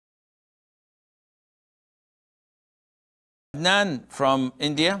Adnan from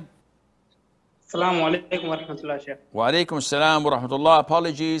India. Assalamu alaikum wa rahmatullah, Sheikh. Wa alaikum assalam wa rahmatullah.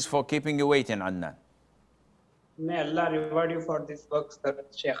 Apologies for keeping you waiting, Adnan. May Allah reward you for this work, sir,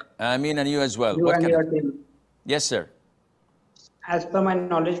 Sheikh. Ameen, and you as well. You and your team. Yes, sir. As per my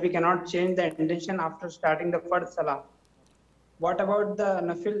knowledge, we cannot change the intention after starting the first salah. What about the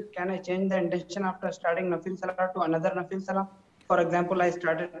nafil? Can I change the intention after starting nafil salah to another nafil salah? For example, I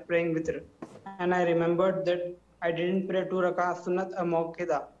started praying witr and I remembered that I didn't pray 2 rak'ah sunnat a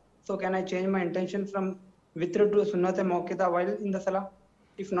mawqida. So can I change my intention from witr to sunnat a mawqida while in the salah?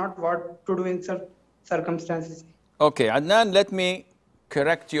 If not, what to do in circumstances? Okay, Adnan, let me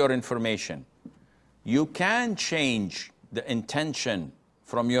correct your information. You can change the intention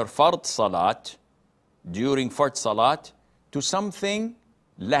from your fard salat, during fard salat, to something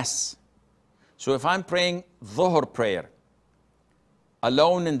less. So if I'm praying dhuhr prayer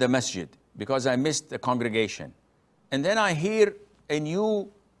alone in the masjid because I missed the congregation, and then I hear a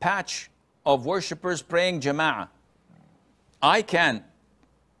new patch of worshippers praying jama'ah, I can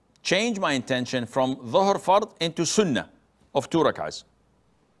change my intention from dhuhr fard into sunnah of 2 rak'ahs,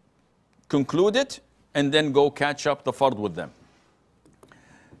 conclude it, and then go catch up the fard with them.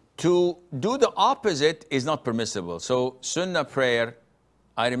 To do the opposite is not permissible. So sunnah prayer,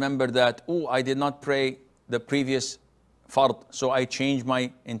 I remember that, oh, I did not pray the previous fard, so I changed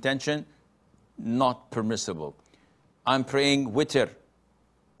my intention, not permissible. I'm praying witr,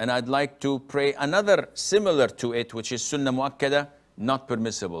 and I'd like to pray another similar to it, which is sunnah muakkada, not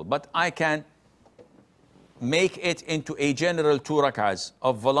permissible. But I can make it into a general 2 rak'ahs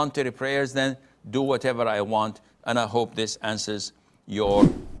of voluntary prayers, then do whatever I want, and I hope this answers your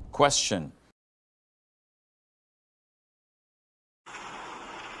question.